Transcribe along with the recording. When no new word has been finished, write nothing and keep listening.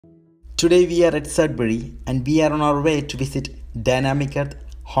Today we are at Sudbury and we are on our way to visit Dynamic Earth,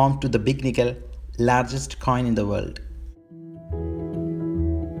 home to the big nickel, largest coin in the world.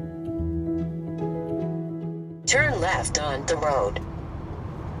 Turn left on the road.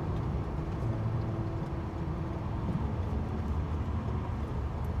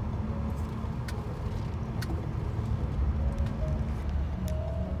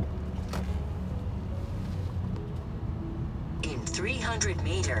 In 300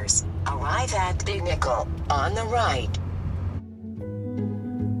 meters, arrive at the nickel on the right.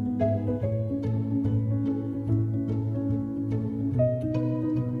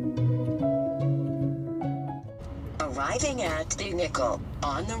 Arriving at the nickel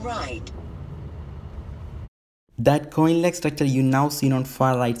on the right. That coin-like structure you now see on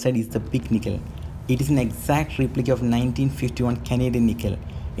far right side is the big nickel. It is an exact replica of 1951 Canadian nickel.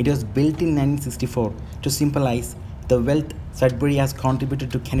 It was built in 1964 to symbolize the wealth Sudbury has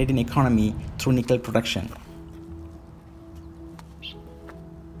contributed to Canadian economy through nickel production.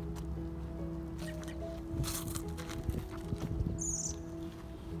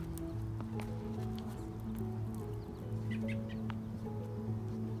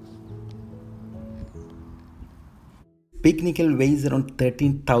 Big nickel weighs around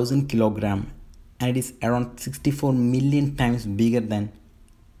 13,000 kg and it is around 64 million times bigger than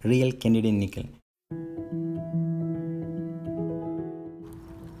real Canadian nickel.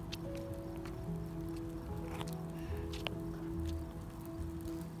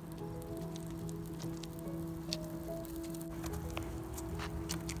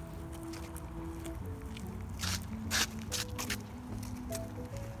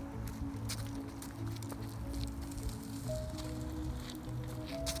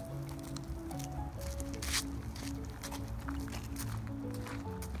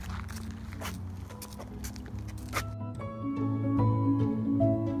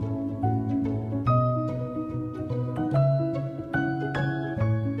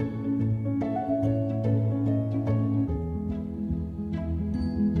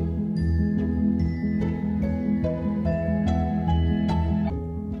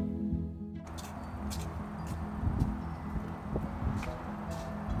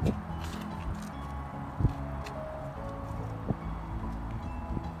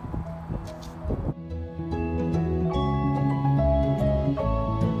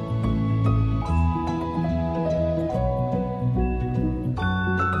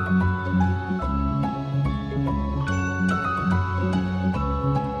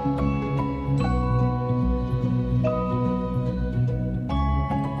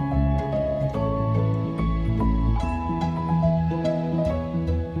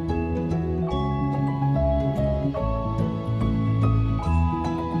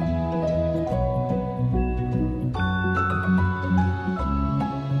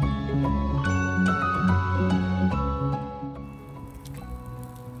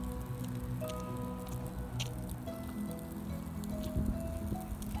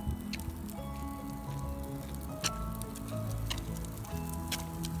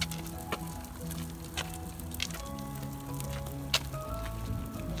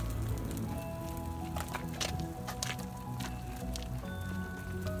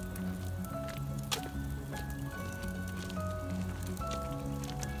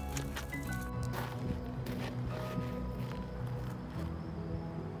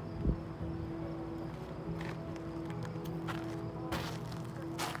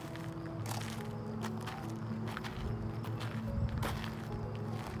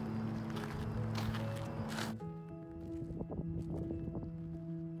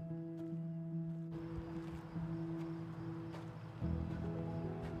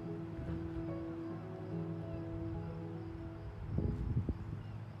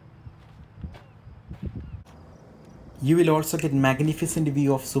 You will also get magnificent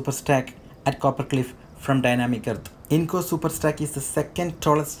view of Superstack at Copper Cliff from Dynamic Earth. Inco Superstack is the second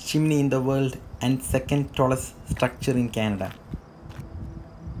tallest chimney in the world and second tallest structure in Canada.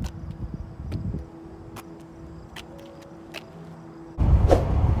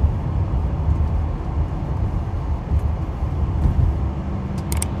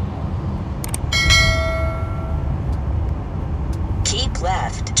 Keep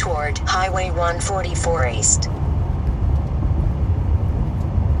left toward Highway 144 East.